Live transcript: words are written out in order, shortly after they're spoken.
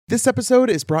This episode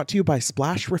is brought to you by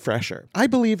Splash Refresher. I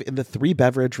believe in the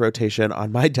 3-beverage rotation on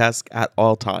my desk at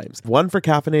all times. One for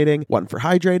caffeinating, one for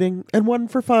hydrating, and one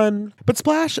for fun. But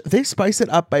Splash, they spice it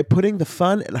up by putting the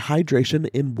fun and hydration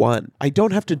in one. I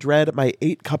don't have to dread my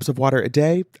 8 cups of water a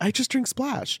day. I just drink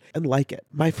Splash and like it.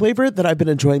 My flavor that I've been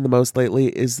enjoying the most lately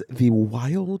is the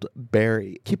Wild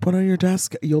Berry. Keep one on your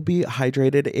desk. You'll be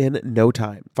hydrated in no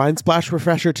time. Find Splash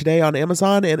Refresher today on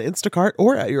Amazon and Instacart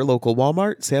or at your local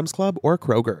Walmart, Sam's Club, or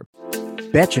Kroger.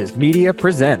 Betches Media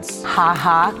presents Ha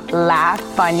ha, laugh,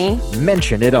 funny.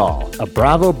 Mention It All, a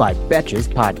Bravo by Betches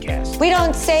podcast. We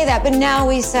don't say that, but now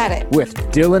we said it. With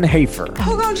Dylan Hafer.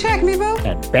 Who gonna check me, boo?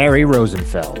 And Barry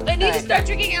Rosenfeld. I need to start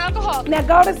drinking alcohol. Now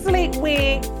go to sleep,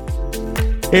 wig.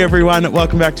 Hey everyone,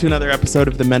 welcome back to another episode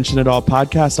of the Mention It All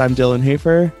podcast. I'm Dylan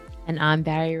Hafer. And I'm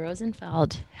Barry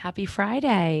Rosenfeld. Happy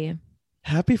Friday.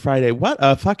 Happy Friday. What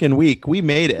a fucking week. We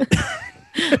made it.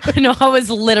 I know, I was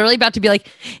literally about to be like,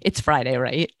 it's Friday,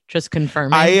 right? Just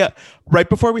confirming. Right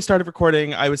before we started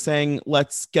recording, I was saying,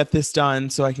 let's get this done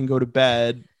so I can go to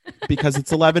bed because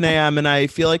it's 11 a.m. and I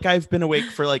feel like I've been awake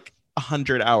for like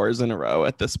 100 hours in a row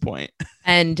at this point.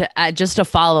 And just to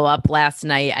follow up, last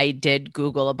night I did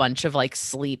Google a bunch of like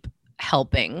sleep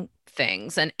helping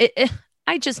things, and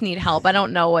I just need help. I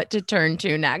don't know what to turn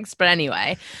to next. But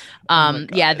anyway,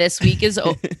 yeah, this week is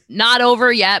not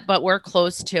over yet, but we're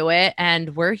close to it.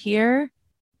 And we're here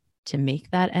to make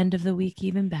that end of the week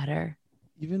even better.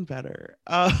 Even better.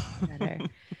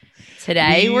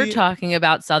 Today, we're talking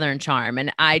about Southern Charm.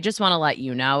 And I just want to let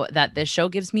you know that this show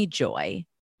gives me joy.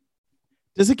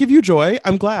 Does it give you joy?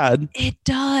 I'm glad. It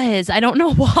does. I don't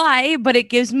know why, but it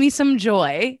gives me some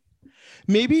joy.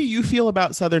 Maybe you feel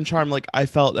about Southern Charm like I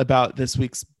felt about this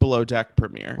week's Below Deck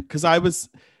premiere, because I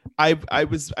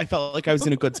felt like I was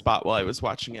in a good spot while I was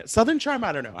watching it. Southern Charm,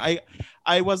 I don't know. I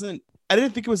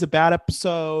didn't think it was a bad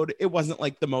episode. It wasn't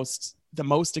like the most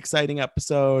exciting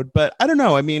episode, but I don't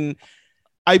know. I mean,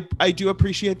 I do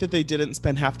appreciate that they didn't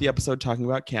spend half the episode talking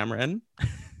about Cameron.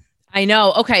 I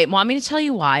know. Okay, want me to tell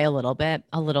you why a little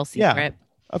secret? Yeah,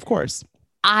 of course.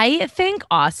 I think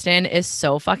Austin is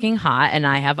so fucking hot and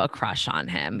I have a crush on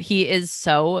him. He is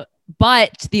so,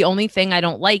 but the only thing I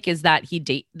don't like is that he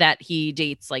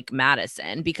dates like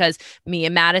Madison, because me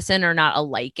and Madison are not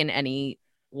alike in any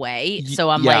way.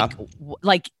 So I'm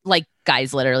like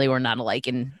guys, literally we're not alike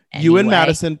in any You and way.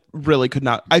 Madison really could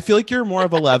not. I feel like you're more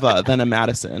of a Leva than a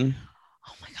Madison.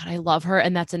 I love her.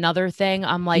 And that's another thing.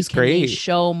 I'm like, He's can we great.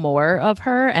 show more of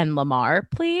her and Lamar,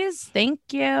 please? Thank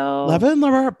you. Leva and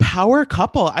Lamar, power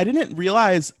couple. I didn't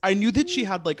realize. I knew that she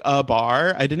had like a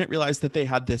bar. I didn't realize that they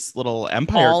had this little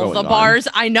empire All going the on. bars.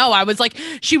 I know. I was like,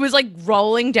 she was like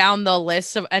rolling down the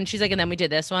list of, and she's like, and then we did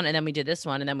this one, and then we did this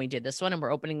one, and then we did this one, and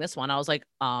we're opening this one. I was like,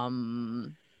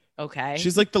 okay.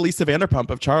 She's like the Lisa Vanderpump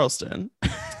of Charleston.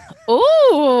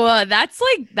 Ooh, that's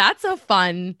a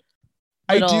fun.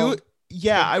 I do.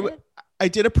 Yeah, I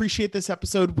did appreciate this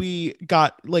episode. We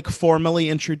got like formally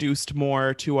introduced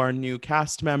more to our new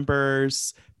cast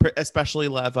members, especially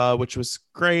Leva, which was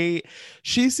great.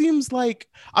 She seems like,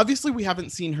 obviously we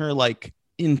haven't seen her like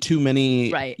in too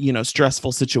many,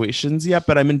 stressful situations yet,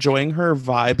 but I'm enjoying her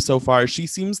vibe so far. She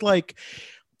seems like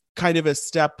kind of a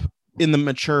step in the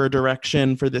mature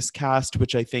direction for this cast,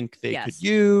 which I think they could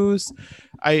use.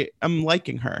 I am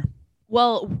liking her.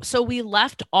 Well, so we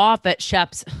left off at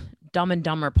Shep's Dumb and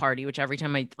Dumber party, which every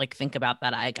time I like think about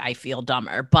that, I feel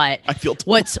dumber. But I feel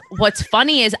dumber. What's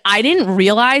funny is I didn't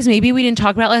realize, maybe we didn't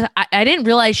talk about it. I didn't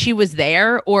realize she was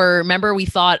there, or remember we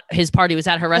thought his party was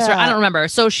at her restaurant. Yeah. I don't remember.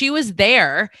 So she was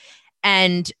there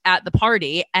and at the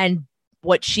party, and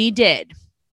what she did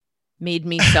made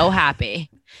me so happy.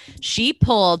 She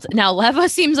pulled, now Leva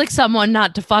seems like someone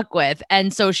not to fuck with.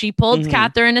 And so she pulled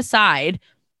Catherine aside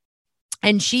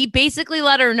and she basically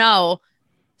let her know,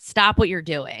 stop what you're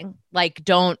doing. Like,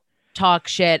 don't talk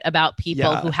shit about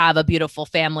people who have a beautiful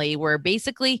family. We're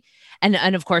basically,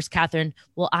 and of course, Catherine,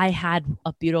 well, I had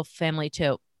a beautiful family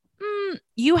too.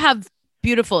 You have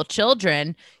beautiful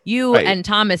children. You and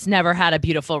Thomas never had a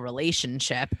beautiful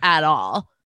relationship at all.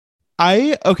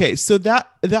 So that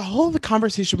whole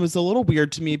conversation was a little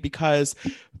weird to me because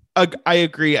I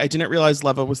agree. I didn't realize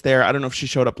Leva was there. I don't know if she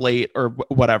showed up late or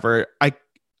whatever.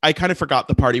 I kind of forgot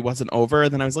the party wasn't over.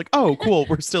 Then I was like, oh, cool.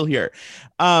 We're still here.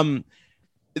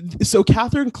 So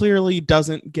Catherine clearly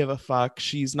doesn't give a fuck.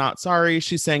 She's not sorry.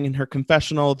 She's saying in her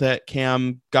confessional that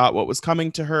Cam got what was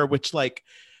coming to her, which like,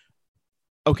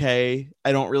 okay,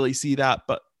 I don't really see that,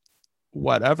 but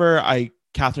whatever.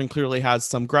 Catherine clearly has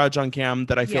some grudge on Cam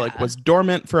that I feel like was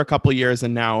dormant for a couple of years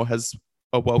and now has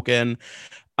awoken.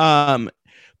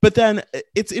 But then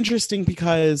it's interesting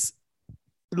because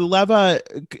Leva,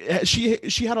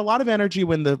 she had a lot of energy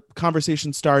when the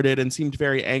conversation started and seemed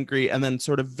very angry, and then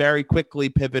sort of very quickly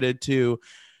pivoted to,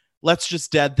 let's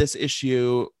just dead this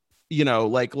issue,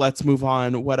 like let's move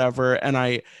on, whatever. And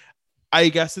I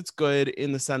guess it's good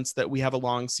in the sense that we have a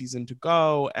long season to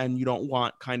go and you don't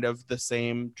want kind of the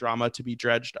same drama to be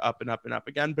dredged up and up and up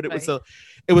again. But it was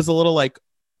a little like,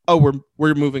 oh,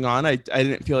 we're moving on. I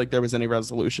didn't feel like there was any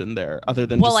resolution there other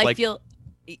than I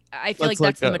feel like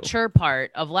that's the mature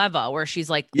part of Leva where she's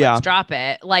like, let's drop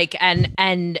it. Like,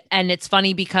 and it's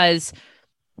funny because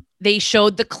they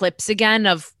showed the clips again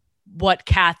of what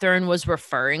Catherine was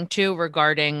referring to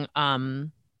regarding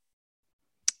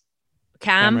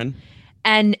Cameron.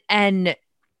 And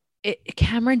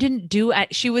Cameron didn't do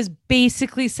it. She was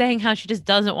basically saying how she just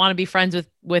doesn't want to be friends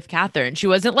with Catherine. She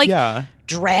wasn't like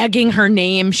dragging her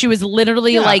name. She was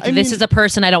literally this is a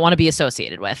person I don't want to be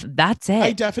associated with. That's it.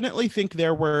 I definitely think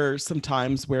there were some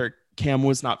times where Cam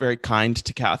was not very kind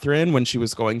to Catherine when she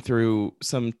was going through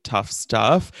some tough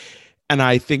stuff. And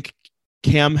I think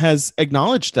Cam has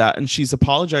acknowledged that and she's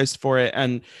apologized for it.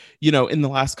 And, in the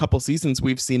last couple seasons,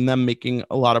 we've seen them making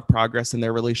a lot of progress in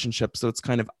their relationship. So it's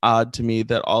kind of odd to me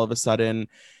that all of a sudden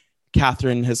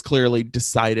Catherine has clearly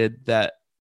decided that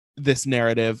this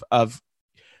narrative of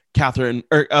Cameron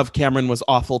was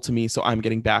awful to me, so I'm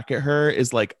getting back at her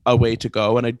is like a way to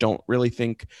go. And I don't really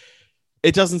think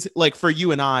it doesn't, like, for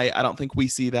you and I don't think we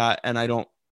see that. And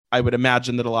I would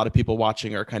imagine that a lot of people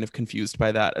watching are kind of confused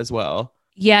by that as well.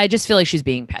 Yeah, I just feel like she's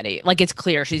being petty. Like, it's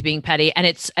clear she's being petty.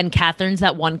 And Catherine's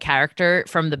that one character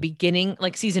from the beginning,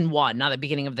 like season 1, not the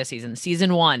beginning of the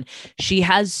season 1. She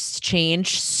has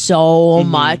changed so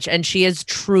much and she has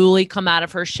truly come out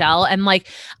of her shell. And like,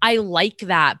 I like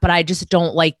that, but I just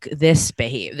don't like this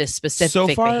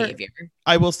specific behavior.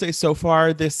 I will say so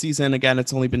far this season, again,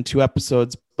 it's only been 2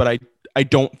 episodes, but I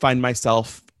don't find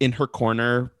myself in her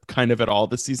corner kind of at all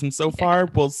this season so far.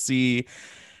 We'll see.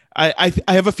 I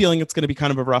have a feeling it's going to be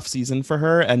kind of a rough season for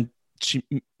her, and she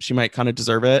might kind of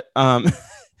deserve it. But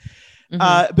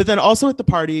then also at the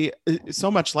party, so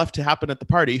much left to happen at the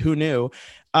party. Who knew?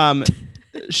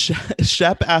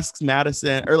 Shep asks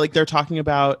Madison, or like they're talking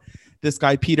about this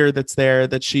guy Peter that's there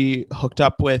that she hooked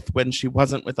up with when she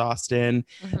wasn't with Austin.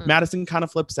 Madison kind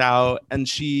of flips out, and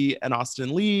she and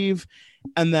Austin leave,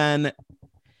 and then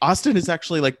Austin is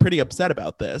actually like pretty upset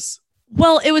about this.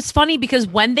 Well, it was funny because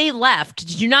when they left,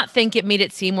 did you not think it made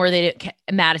it seem where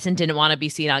Madison didn't want to be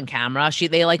seen on camera?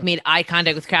 They like made eye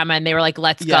contact with camera and they were like,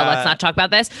 let's go, let's not talk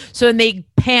about this. So then they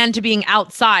panned to being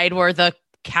outside where the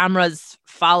cameras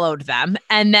followed them.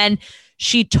 And then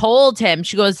she told him,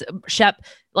 she goes, Shep,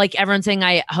 like everyone's saying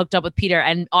I hooked up with Peter,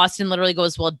 and Austin literally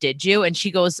goes, well, did you? And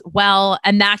she goes, well,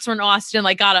 and that's when Austin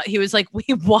like he was like,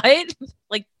 wait, what?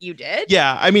 Like, you did?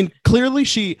 Yeah. I mean, clearly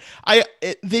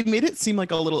they made it seem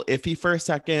like a little iffy for a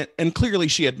second. And clearly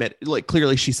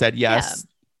she said yes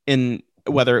in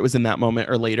whether it was in that moment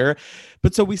or later.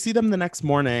 But so we see them the next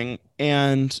morning,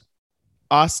 and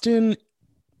I think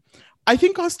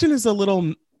Austin is a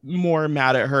little more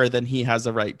mad at her than he has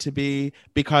a right to be,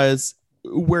 because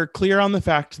we're clear on the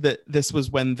fact that this was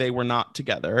when they were not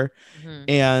together.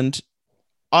 And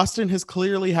Austin has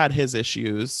clearly had his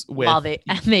issues with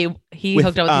he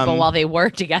hooked up with people while they were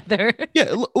together.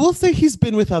 Yeah, we'll say he's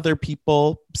been with other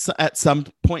people at some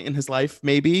point in his life,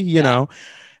 maybe, you know.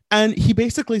 And he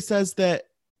basically says that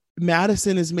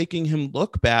Madison is making him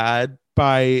look bad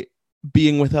by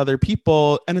being with other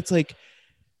people. And it's like,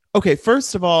 okay,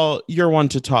 first of all, you're one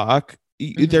to talk.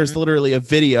 There's literally a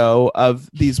video of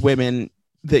these women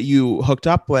that you hooked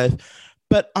up with.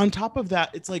 But on top of that,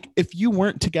 it's like, if you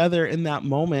weren't together in that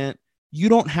moment, you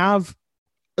don't have,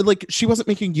 like, she wasn't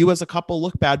making you as a couple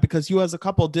look bad because you as a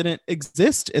couple didn't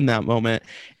exist in that moment.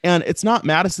 And it's not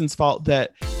Madison's fault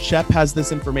that Shep has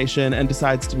this information and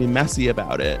decides to be messy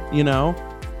about it, you know?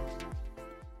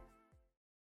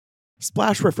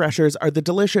 Splash Refreshers are the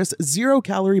delicious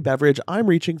 0-calorie beverage I'm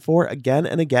reaching for again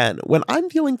and again when I'm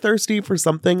feeling thirsty for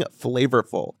something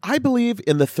flavorful. I believe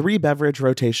in the 3-beverage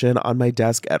rotation on my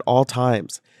desk at all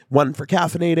times. One for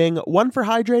caffeinating, one for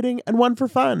hydrating, and one for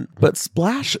fun. But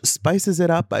Splash spices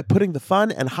it up by putting the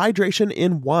fun and hydration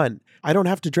in one. I don't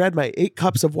have to dread my 8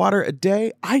 cups of water a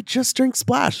day. I just drink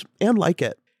Splash and like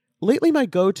it. Lately, my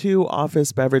go-to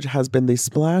office beverage has been the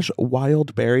Splash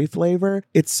Wild Berry flavor.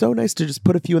 It's so nice to just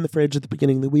put a few in the fridge at the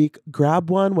beginning of the week,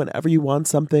 grab one whenever you want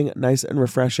something nice and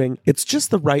refreshing. It's just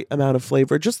the right amount of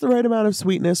flavor, just the right amount of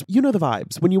sweetness. You know the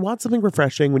vibes. When you want something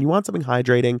refreshing, when you want something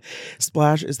hydrating,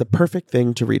 Splash is the perfect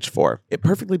thing to reach for. It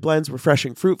perfectly blends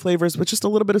refreshing fruit flavors with just a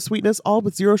little bit of sweetness, all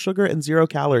with 0 sugar and 0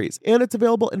 calories. And it's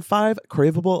available in 5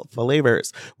 craveable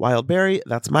flavors. Wild berry,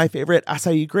 that's my favorite,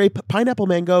 acai grape, pineapple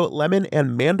mango, lemon,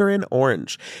 and mandarin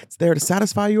orange. It's there to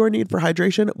satisfy your need for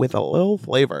hydration with a little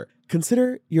flavor.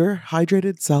 Consider your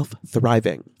hydrated self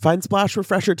thriving. Find Splash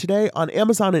Refresher today on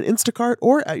Amazon and Instacart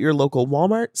or at your local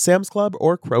Walmart, Sam's Club,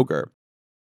 or Kroger.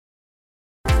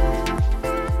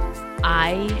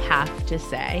 I have to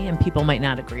say, and people might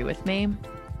not agree with me,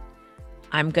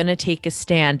 I'm going to take a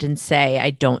stand and say I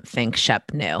don't think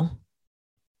Shep knew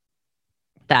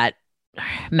that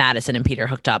Madison and Peter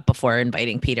hooked up before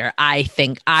inviting Peter.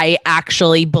 I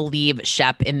actually believe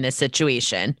Shep in this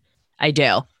situation. I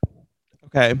do.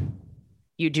 Okay.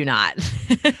 You do not.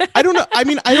 I don't know. I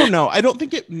mean, I don't know. I don't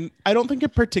think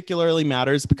it particularly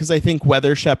matters because I think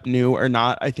whether Shep knew or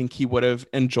not, I think he would have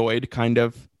enjoyed kind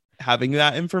of having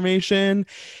that information.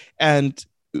 And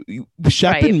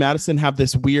Shep and Madison have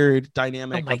this weird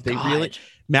dynamic of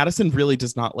Madison really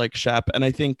does not like Shep. And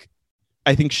I think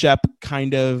Shep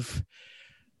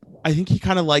he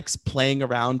kind of likes playing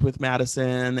around with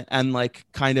Madison and like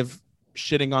kind of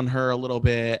shitting on her a little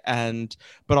bit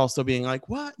but also being like,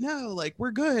 what? No, like we're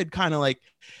good. Kind of like,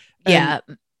 yeah.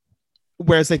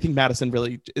 Whereas I think Madison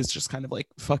really is just kind of like,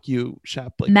 fuck you,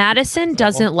 Shep. Like, Madison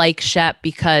doesn't like Shep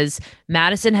because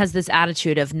Madison has this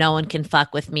attitude of no one can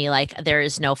fuck with me. Like there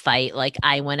is no fight. Like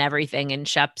I win everything. And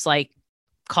Shep's like,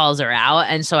 calls her out.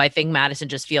 And so I think Madison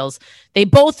just feels, they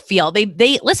both feel they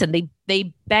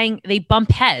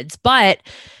bump heads, but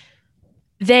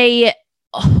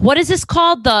what is this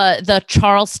called? The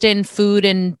Charleston food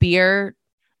and beer.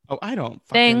 Oh, I don't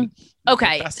thing.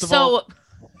 Okay. Festival. So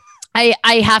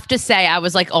I have to say, I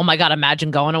was like, oh my God,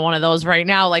 imagine going to one of those right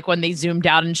now. Like when they zoomed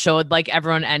out and showed like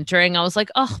everyone entering, I was like,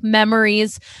 oh,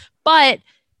 memories. But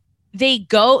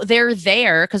they're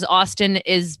there because Austin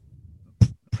is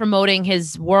promoting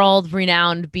his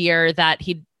world-renowned beer that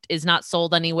he is not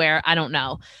sold anywhere. I don't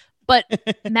know. But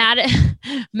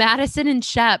Madison and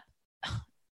Shep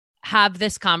have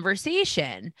this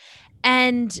conversation.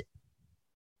 And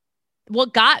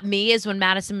what got me is when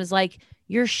Madison was like,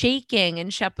 you're shaking.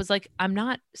 And Shep was like, I'm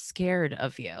not scared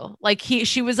of you. Like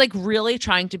she was like really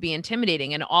trying to be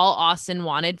intimidating. And all Austin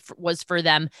wanted was for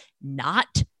them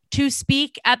not to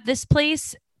speak at this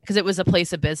place because it was a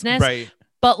place of business. Right.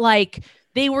 But like,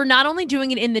 they were not only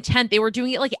doing it in the tent, they were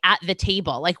doing it like at the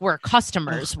table, like where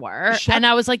customers were. Shep, and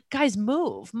I was like, guys,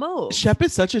 move. Shep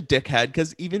is such a dickhead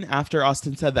because even after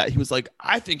Austin said that, he was like,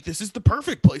 I think this is the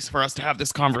perfect place for us to have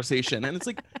this conversation. And it's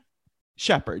like,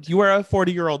 Shepard, you are a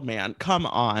 40-year-old man. Come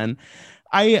on.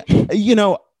 I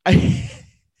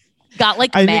got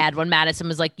like mad when Madison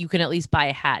was like, you can at least buy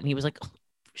a hat. And he was like, oh,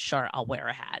 sure, I'll wear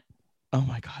a hat. Oh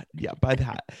my God. Yeah, buy the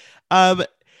hat.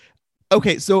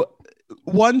 Okay, so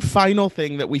one final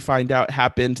thing that we find out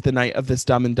happened the night of this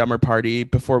Dumb and Dumber party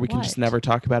before we can just never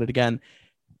talk about it again.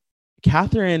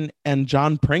 Catherine and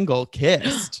John Pringle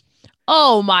kissed.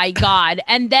 Oh my God.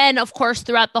 And then of course,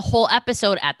 throughout the whole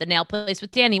episode at the nail place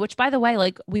with Danny, which by the way,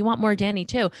 like we want more Danny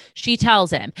too. She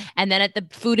tells him. And then at the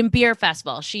food and beer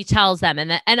festival, she tells them.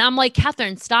 And I'm like,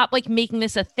 Catherine, stop like making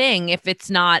this a thing if it's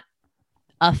not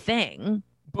a thing.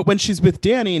 But when she's with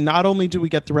Danny, not only do we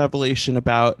get the revelation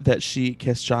about that she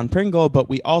kissed John Pringle, but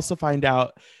we also find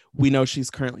out, we know she's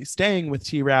currently staying with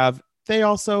T-Rav. They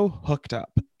also hooked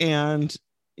up. And,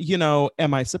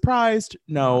 am I surprised?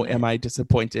 No. Am I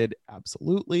disappointed?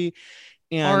 Absolutely.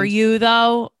 And are you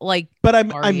though? Like, but I'm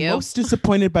most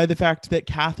disappointed by the fact that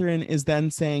Catherine is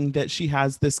then saying that she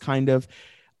has this kind of,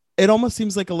 it almost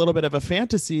seems like a little bit of a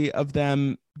fantasy of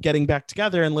them getting back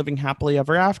together and living happily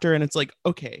ever after. And it's like,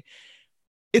 okay,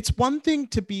 it's one thing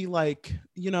to be like,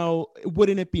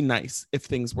 wouldn't it be nice if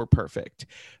things were perfect?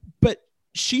 But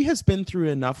she has been through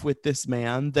enough with this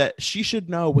man that she should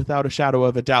know without a shadow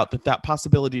of a doubt that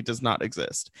possibility does not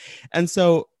exist. And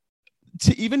so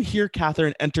to even hear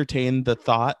Catherine entertain the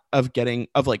thought of getting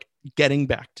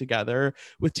back together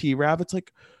with T-Rav, it's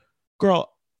like,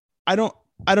 girl, I don't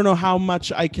know how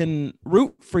much I can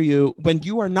root for you when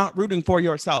you are not rooting for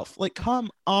yourself. Like,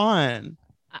 come on.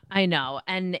 I know.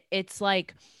 And it's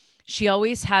like, she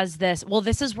always has this. Well,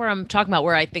 this is where I'm talking about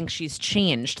where I think she's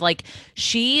changed. Like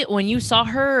when you saw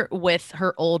her with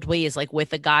her old ways, like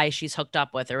with a guy she's hooked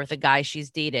up with or with a guy she's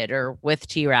dated or with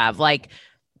T-Rav, like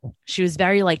she was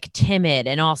very like timid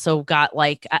and also got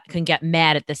like can get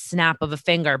mad at the snap of a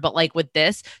finger. But like with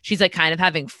this, she's like kind of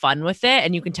having fun with it.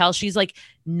 And you can tell she's like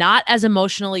not as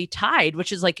emotionally tied,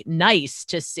 which is like nice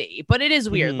to see. But it is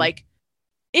weird. Like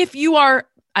if you are,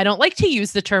 I don't like to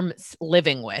use the term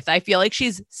living with. I feel like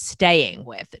she's staying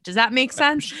with. Does that make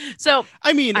sense? So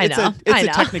I mean, it's a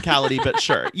technicality, but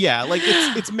sure. Yeah. Like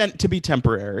it's meant to be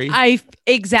temporary.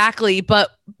 Exactly.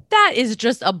 But that is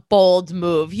just a bold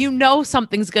move. You know,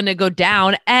 something's going to go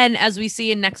down. And as we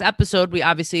see in next episode, we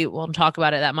obviously won't talk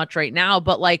about it that much right now,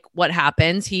 but like what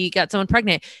happens? He got someone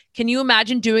pregnant. Can you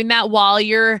imagine doing that while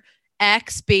your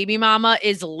ex baby mama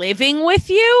is living with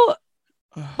you?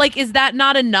 Like, is that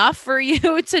not enough for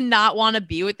you to not want to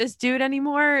be with this dude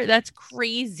anymore? That's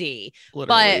crazy.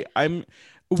 Literally. But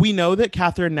we know that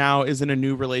Catherine now is in a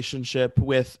new relationship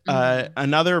with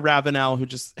another Ravenel who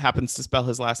just happens to spell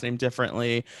his last name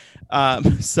differently.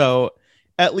 So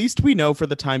at least we know for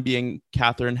the time being,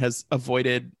 Catherine has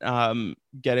avoided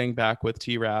getting back with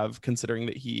T-Rav, considering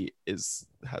that he has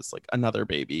like another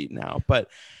baby now. But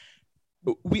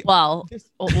wait,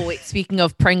 speaking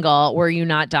of Pringle, were you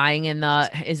not dying in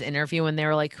his interview when they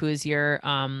were like, who's your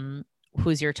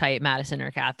type, Madison or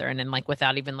Catherine? And like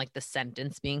without even like the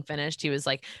sentence being finished, he was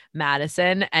like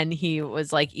Madison, and he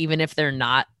was like, even if they're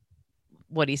not,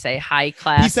 what do you say, high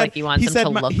class, like he wants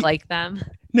them to look like them.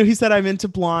 No, he said, I'm into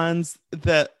blondes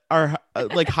that are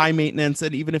like high maintenance,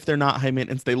 and even if they're not high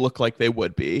maintenance, they look like they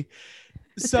would be.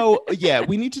 So yeah,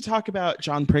 we need to talk about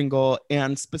John Pringle,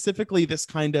 and specifically this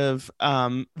kind of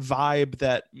vibe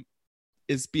that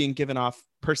is being given off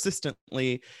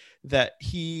persistently, that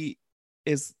he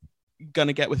is going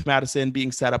to get with Madison,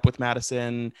 being set up with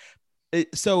Madison.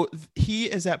 So he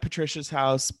is at Patricia's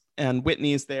house and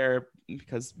Whitney's there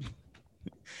because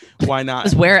why not?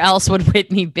 Because where else would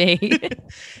Whitney be?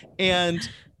 And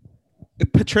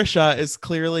Patricia is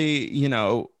clearly,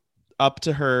 up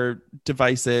to her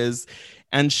devices,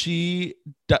 and she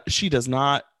does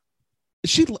not.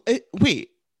 Wait,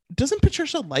 doesn't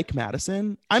Patricia like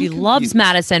Madison? She loves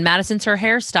Madison. Madison's her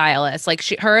hairstylist. Like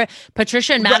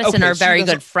Patricia and Madison are very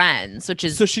good friends, which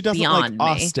is so she doesn't like me.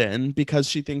 Austin because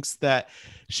she thinks that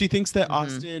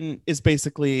Austin is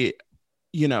basically,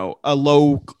 a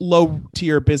low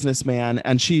tier businessman,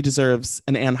 and she deserves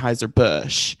an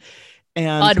Anheuser-Busch.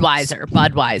 And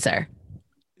Budweiser.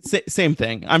 Same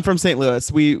thing. I'm from St.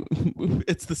 Louis.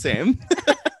 It's the same.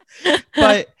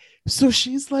 But so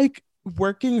she's like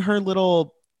working her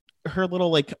little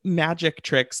like magic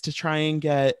tricks to try and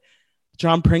get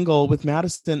John Pringle with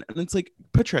Madison, and it's like,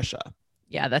 Patricia.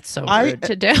 Yeah, that's so rude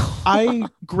to do. I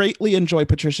greatly enjoy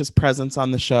Patricia's presence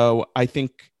on the show. I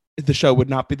think the show would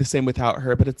not be the same without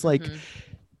her, but it's like,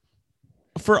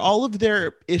 for all of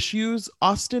their issues,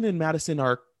 Austin and Madison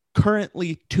are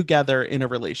currently together in a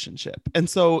relationship. And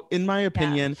so in my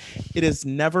opinion, it is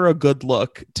never a good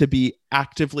look to be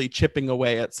actively chipping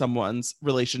away at someone's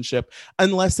relationship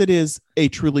unless it is a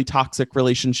truly toxic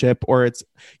relationship, or it's,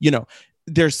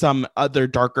 there's some other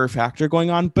darker factor going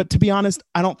on. But to be honest,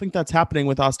 I don't think that's happening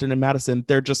with Austin and Madison.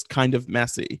 They're just kind of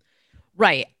messy.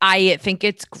 Right. I think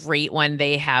it's great when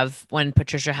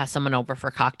Patricia has someone over for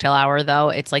cocktail hour, though.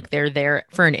 It's like they're there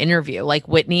for an interview. Like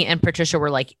Whitney and Patricia were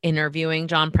like interviewing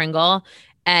John Pringle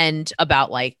and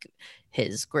about like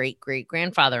his great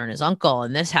grandfather and his uncle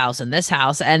and this house and this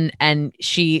house. And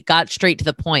she got straight to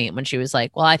the point when she was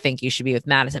like, well, I think you should be with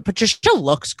Madison. Patricia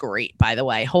looks great, by the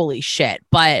way. Holy shit.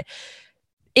 But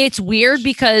it's weird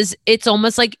because it's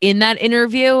almost like in that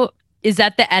interview, is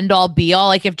that the end all be all?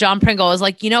 Like if John Pringle was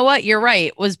like, you know what, you're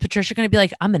right. Was Patricia going to be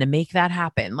like, I'm going to make that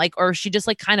happen? Like, or is she just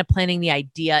like kind of planning the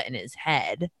idea in his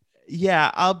head? Yeah,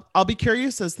 I'll be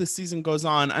curious as this season goes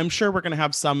on. I'm sure we're going to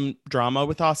have some drama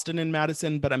with Austin and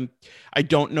Madison, but I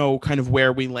don't know kind of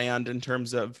where we land in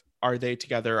terms of, are they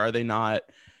together? Are they not?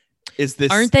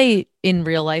 Aren't they in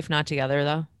real life not together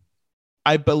though?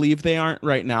 I believe they aren't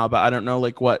right now, but I don't know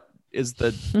like what is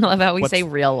the I love how we say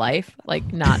real life,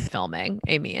 like not filming.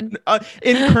 I mean,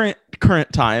 in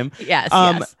current time. Yes.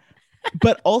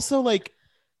 But also like,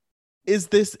 is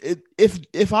this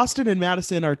if Austin and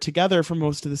Madison are together for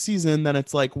most of the season, then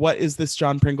it's like, what is this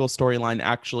John Pringle storyline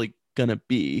actually gonna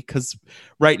be? Because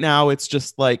right now it's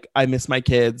just like, I miss my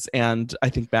kids and I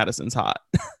think Madison's hot.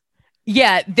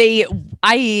 Yeah,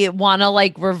 I want to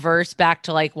like reverse back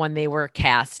to like when they were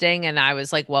casting, and I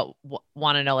was like, want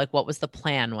to know like what was the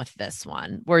plan with this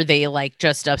one? Were they like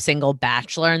just a single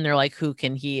bachelor and they're like, who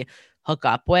can he hook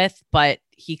up with? But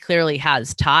he clearly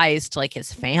has ties to like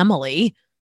his family,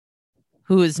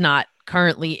 who is not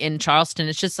currently in Charleston.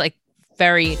 It's just like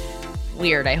very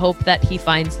weird. I hope that he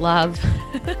finds love.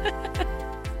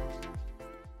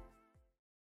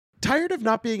 Tired of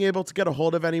not being able to get a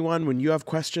hold of anyone when you have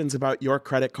questions about your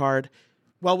credit card?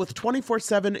 Well, with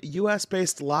 24/7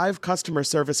 US-based live customer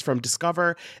service from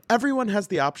Discover, everyone has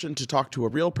the option to talk to a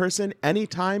real person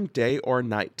anytime, day or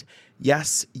night.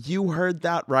 Yes, you heard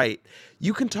that right.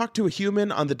 You can talk to a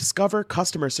human on the Discover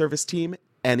customer service team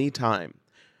anytime.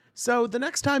 So the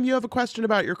next time you have a question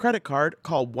about your credit card,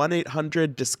 call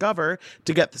 1-800-DISCOVER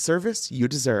to get the service you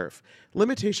deserve.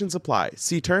 Limitations apply.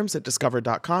 See terms at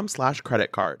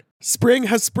discover.com/creditcard. Spring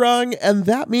has sprung, and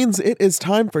that means it is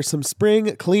time for some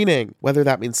spring cleaning. Whether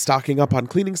that means stocking up on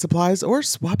cleaning supplies or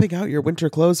swapping out your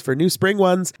winter clothes for new spring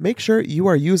ones, make sure you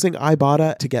are using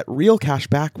Ibotta to get real cash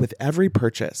back with every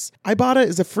purchase. Ibotta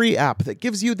is a free app that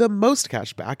gives you the most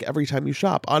cash back every time you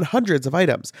shop on hundreds of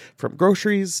items, from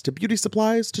groceries to beauty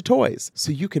supplies to toys,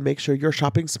 so you can make sure you're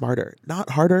shopping smarter, not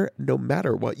harder, no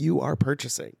matter what you are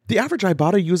purchasing. The average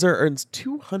Ibotta user earns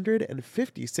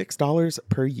 $256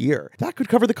 per year. That could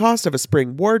cover the cost of a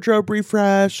spring wardrobe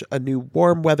refresh, a new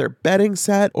warm weather bedding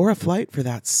set, or a flight for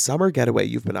that summer getaway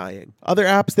you've been eyeing. Other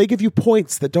apps, they give you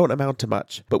points that don't amount to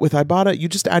much. But with Ibotta, you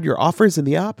just add your offers in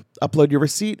the app, upload your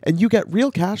receipt, and you get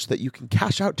real cash that you can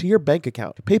cash out to your bank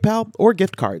account, PayPal, or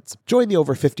gift cards. Join the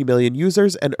over 50 million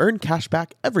users and earn cash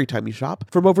back every time you shop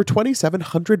from over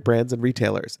 2,700 brands and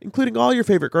retailers, including all your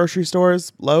favorite grocery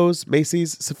stores, Lowe's,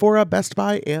 Macy's, Sephora, Best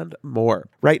Buy, and more.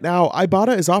 Right now,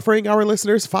 Ibotta is offering our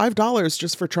listeners $5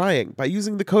 just for trying by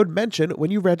using the code MENTION when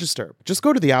you register. Just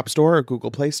go to the App Store or Google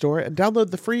Play Store and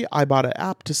download the free Ibotta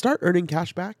app to start earning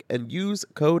cash back and use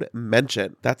code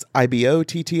MENTION. That's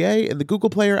IBOTTA in the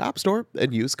Google Play or App Store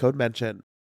and use code MENTION.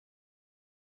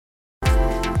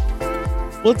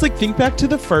 Well, it's like, think back to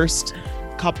the first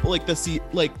couple,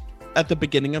 like at the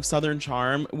beginning of Southern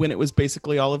Charm, when it was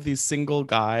basically all of these single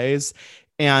guys,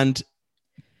 and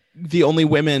the only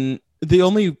women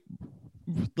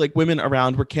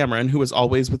around were Cameron, who was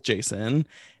always with Jason,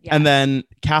 and then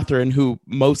Catherine, who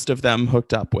most of them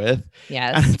hooked up with.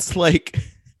 Yes. And it's like,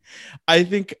 I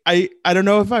think I don't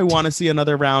know if I want to see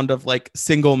another round of like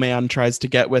single man tries to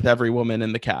get with every woman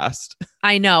in the cast.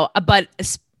 I know, but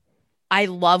I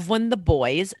love when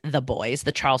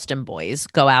the Charleston boys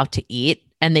go out to eat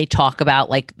and they talk about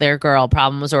like their girl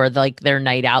problems or like their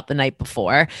night out the night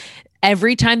before.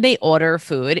 Every time they order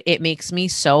food, it makes me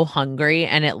so hungry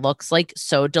and it looks like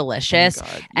so delicious. Oh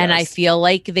my God, and I yes. feel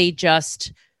like they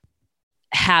just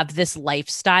have this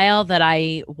lifestyle that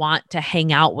I want to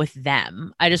hang out with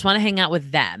them. I just want to hang out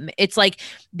with them. It's like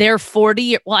they're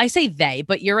 40. Well, I say they,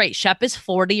 but you're right. Shep is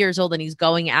 40 years old and he's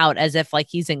going out as if like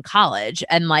he's in college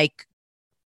and like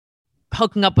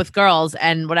hooking up with girls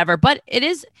and whatever. But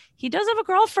he does have a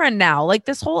girlfriend now. Like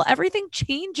this whole, everything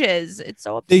changes. It's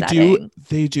so upsetting.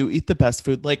 They do eat the best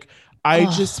food. Like I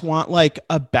just want like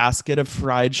a basket of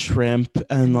fried shrimp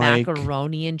and like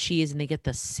macaroni and cheese, and they get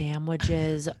the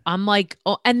sandwiches. I'm like,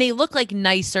 oh, and they look like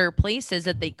nicer places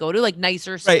that they go to, like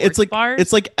nicer sports it's like bars.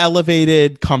 It's like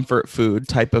elevated comfort food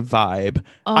type of vibe.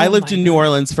 Oh I lived my in New God.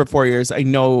 Orleans for 4 years. I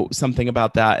know something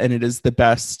about that, and it is the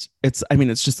best. It's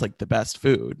just like the best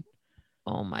food.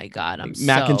 Oh my God,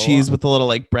 Mac and cheese with a little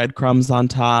like breadcrumbs on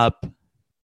top.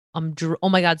 Oh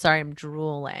my God, sorry, I'm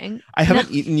drooling. I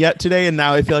haven't eaten yet today, and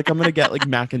now I feel like I'm gonna get like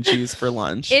mac and cheese for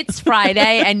lunch. It's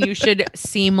Friday, and you should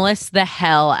seamless the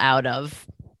hell out of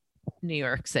New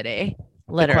York City.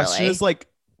 Literally. The question is like,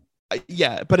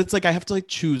 yeah, but it's like I have to like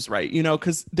choose right,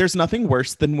 because there's nothing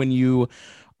worse than when you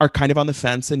are kind of on the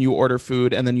fence and you order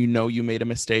food and then you made a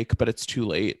mistake, but it's too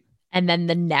late. And then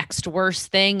the next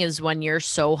worst thing is when you're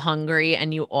so hungry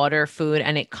and you order food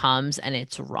and it comes and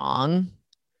it's wrong.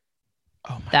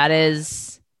 Oh my That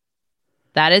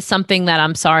is something that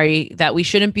I'm sorry that we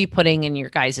shouldn't be putting in your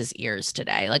guys' ears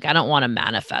today. Like, I don't want to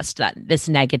manifest this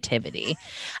negativity.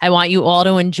 I want you all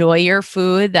to enjoy your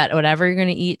food, that whatever you're going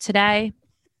to eat today,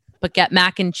 but get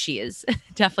mac and cheese.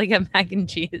 Definitely get mac and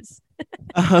cheese.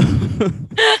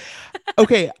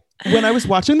 Okay. When I was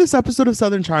watching this episode of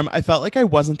Southern Charm, I felt like I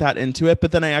wasn't that into it,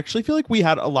 but then I actually feel like we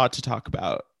had a lot to talk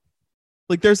about.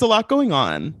 Like, there's a lot going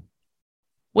on.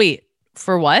 Wait,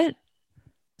 for what?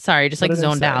 Sorry, just What like did I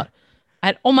zoned say? out.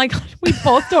 Oh my God, we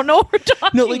both don't know what we're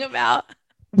talking about.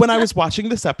 When I was watching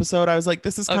this episode, I was like,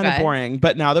 this is kind of Okay. boring.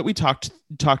 But now that we talked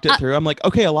it through, I'm like,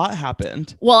 okay, a lot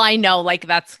happened. Well, I know, like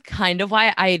that's kind of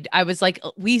why I was like,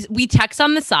 we text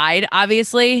on the side,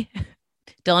 obviously.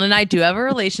 Dylan and I do have a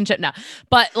relationship now,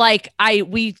 but like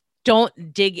we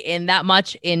don't dig in that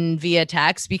much in via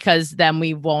text because then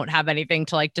we won't have anything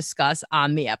to like discuss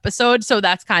on the episode. So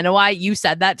that's kind of why you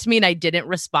said that to me and I didn't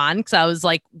respond because I was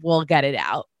like, we'll get it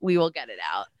out. We will get it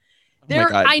out. Oh my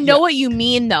God. I know what you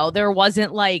mean though. There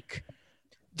wasn't like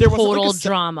there wasn't total like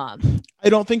drama. I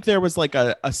don't think there was like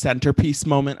a centerpiece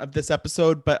moment of this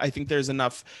episode, but I think there's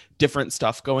enough different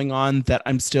stuff going on that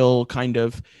I'm still kind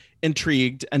of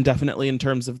intrigued. And definitely in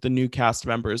terms of the new cast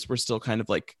members, we're still kind of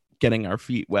like getting our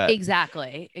feet wet.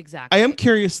 Exactly. I am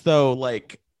curious though,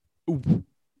 like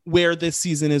where this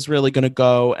season is really going to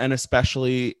go, and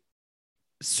especially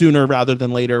sooner rather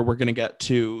than later, we're going to get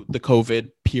to the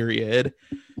COVID period.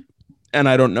 And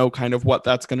I don't know kind of what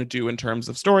that's going to do in terms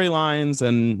of storylines.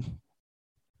 And,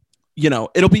 you know,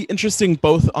 it'll be interesting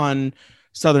both on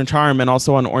Southern Charm and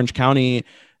also on Orange County,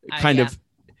 of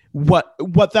what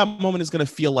that moment is going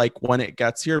to feel like when it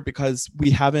gets here, because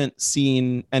we haven't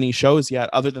seen any shows yet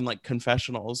other than like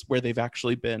Confessionals where they've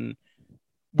actually been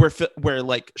where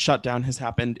like shutdown has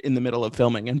happened in the middle of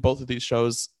filming. And both of these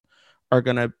shows are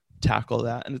going to tackle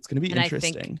that, and it's going to be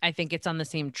interesting. I think it's on the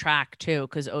same track too,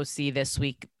 because OC this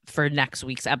week for next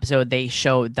week's episode they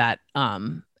showed that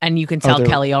and you can tell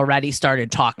Kelly already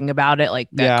started talking about it, like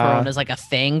that Corona is like a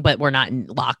thing, but we're not in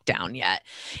lockdown yet.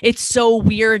 It's so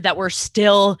weird that we're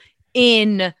still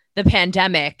in the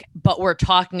pandemic, but we're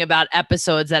talking about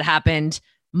episodes that happened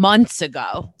months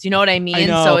ago. Do you know what I mean?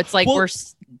 So it's like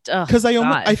because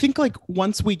I think like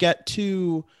once we get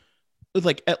to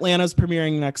like Atlanta's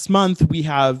premiering next month, we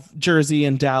have Jersey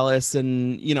and Dallas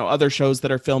and, you know, other shows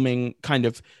that are filming kind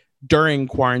of during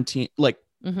quarantine, like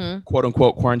quote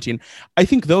unquote quarantine. I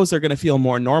think those are going to feel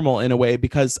more normal in a way,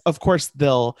 because of course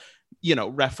they'll, you know,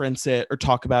 reference it or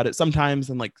talk about it sometimes,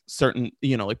 and like certain,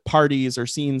 you know, like parties or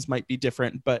scenes might be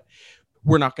different, but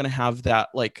we're not going to have that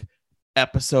like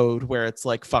episode where it's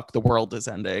like, fuck, the world is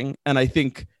ending. And I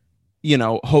think, you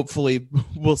know, hopefully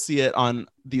we'll see it on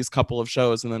these couple of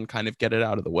shows and then kind of get it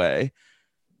out of the way.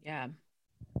 Yeah.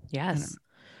 Yes.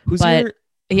 Who's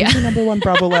your number one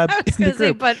Bravo Lab in the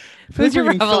group? But who's your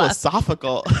Bravo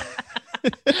philosophical?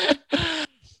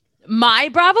 My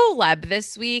Bravo Lab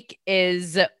this week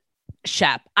is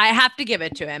Shep. I have to give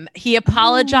it to him. He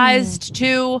apologized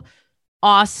to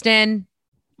Austin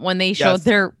when they showed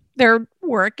their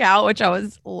workout, which I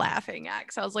was laughing at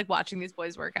because I was like, watching these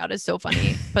boys work out is so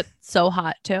funny, but so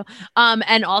hot too.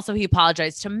 And also he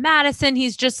apologized to Madison.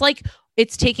 He's just like,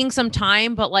 it's taking some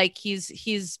time, but like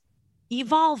he's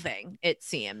evolving, it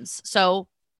seems. So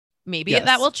maybe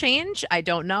that will change. I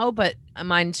don't know, but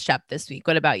mine's Shep this week.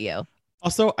 What about you?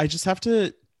 Also, I just have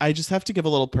to give a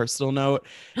little personal note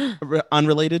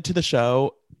unrelated to the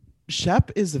show.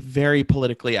 Shep is very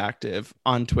politically active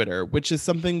on Twitter, which is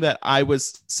something that I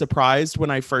was surprised when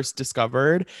I first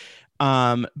discovered.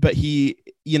 But he,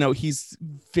 you know, he's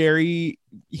very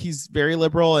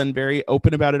liberal and very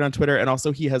open about it on Twitter. And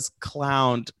also he has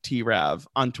clowned T-Rav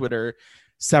on Twitter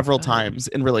several times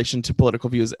in relation to political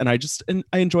views. And I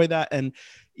enjoy that. And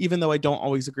even though I don't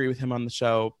always agree with him on the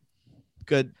show,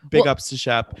 big ups to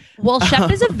Shep. Well,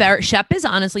 Shep is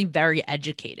honestly very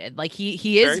educated. Like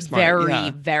he is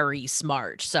very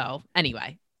smart. So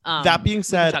anyway, that being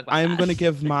said, I'm going to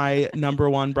give my number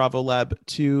one Bravo Lab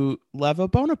to Leva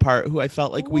Bonaparte, who I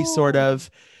felt like we sort of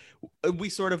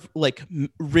like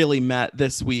really met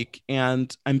this week,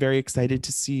 and I'm very excited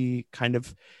to see kind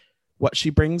of what she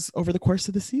brings over the course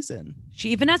of the season. She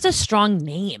even has a strong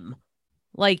name.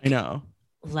 Like, I know.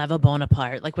 Leva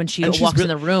Bonaparte. Like when she walks in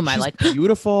the room, I like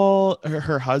beautiful.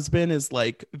 Her husband is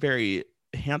like very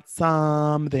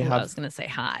handsome. I was gonna say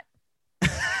hot.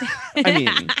 I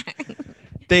mean,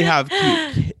 they have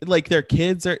cute, like their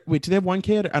kids are. Wait, do they have one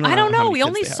kid? I don't know. We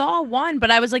only saw one,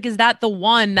 but I was like, is that the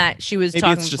one that she was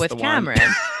talking with Cameron?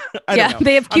 Yeah,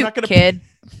 they have cute kid.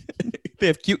 They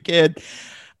have cute kid.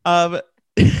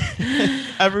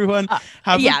 Everyone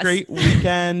have a great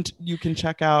weekend. You can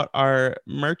check out our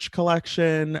merch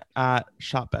collection at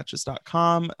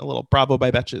shopbetches.com, a little Bravo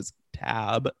by Betches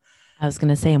tab. I was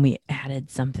gonna say, and we added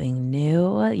something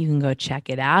new. You can go check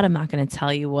it out. I'm not gonna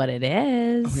tell you what it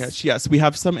is. Oh, yes, we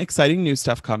have some exciting new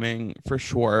stuff coming for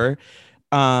sure.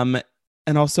 And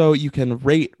also you can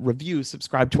rate, review,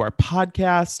 subscribe to our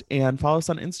podcast, and follow us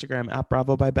on Instagram at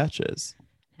Bravo by Betches.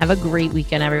 Have a great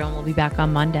weekend, everyone. We'll be back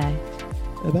on Monday.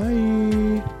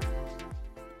 Bye-bye.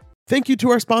 Thank you to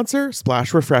our sponsor,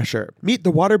 Splash Refresher. Meet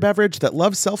the water beverage that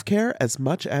loves self-care as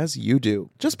much as you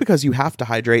do. Just because you have to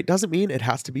hydrate doesn't mean it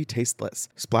has to be tasteless.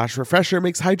 Splash Refresher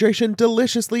makes hydration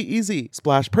deliciously easy.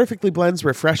 Splash perfectly blends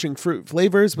refreshing fruit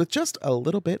flavors with just a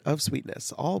little bit of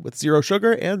sweetness, all with 0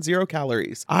 sugar and 0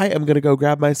 calories. I am going to go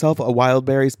grab myself a wild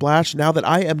berry splash now that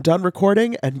I am done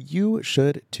recording, and you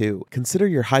should too. Consider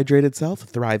your hydrated self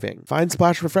thriving. Find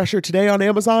Splash Refresher today on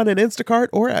Amazon and Instacart,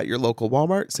 or at your local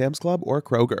Walmart, Sam's Club, or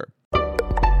Kroger.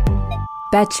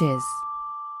 Betches.